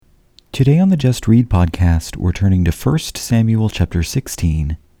Today on the Just Read podcast, we're turning to 1 Samuel chapter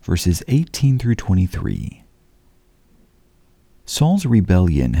 16, verses 18 through 23. Saul's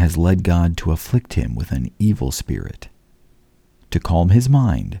rebellion has led God to afflict him with an evil spirit. To calm his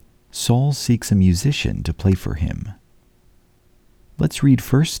mind, Saul seeks a musician to play for him. Let's read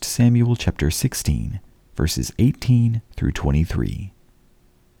 1 Samuel chapter 16, verses 18 through 23.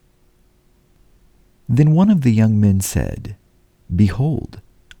 Then one of the young men said, "Behold,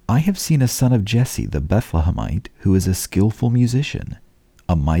 I have seen a son of Jesse the Bethlehemite who is a skillful musician,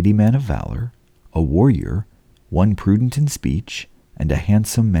 a mighty man of valor, a warrior, one prudent in speech, and a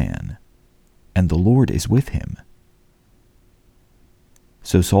handsome man. And the Lord is with him."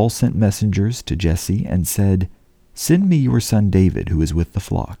 So Saul sent messengers to Jesse and said, "Send me your son David who is with the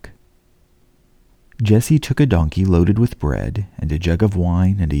flock." Jesse took a donkey loaded with bread and a jug of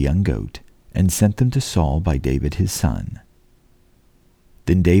wine and a young goat, and sent them to Saul by David his son.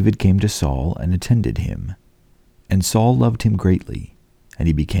 Then David came to Saul and attended him, and Saul loved him greatly, and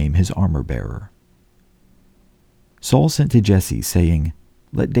he became his armor-bearer. Saul sent to Jesse, saying,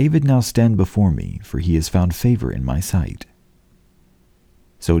 "Let David now stand before me, for he has found favor in my sight."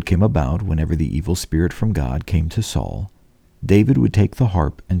 So it came about, whenever the evil spirit from God came to Saul, David would take the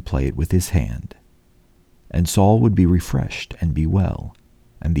harp and play it with his hand. And Saul would be refreshed and be well,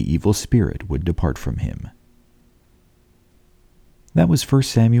 and the evil spirit would depart from him. That was 1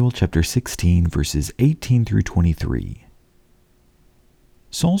 Samuel chapter 16, verses 18 through 23.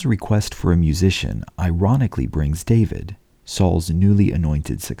 Saul's request for a musician ironically brings David, Saul's newly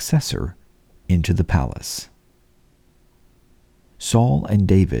anointed successor, into the palace. Saul and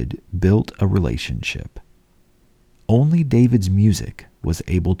David built a relationship. Only David's music was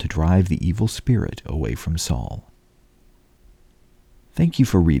able to drive the evil spirit away from Saul. Thank you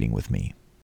for reading with me.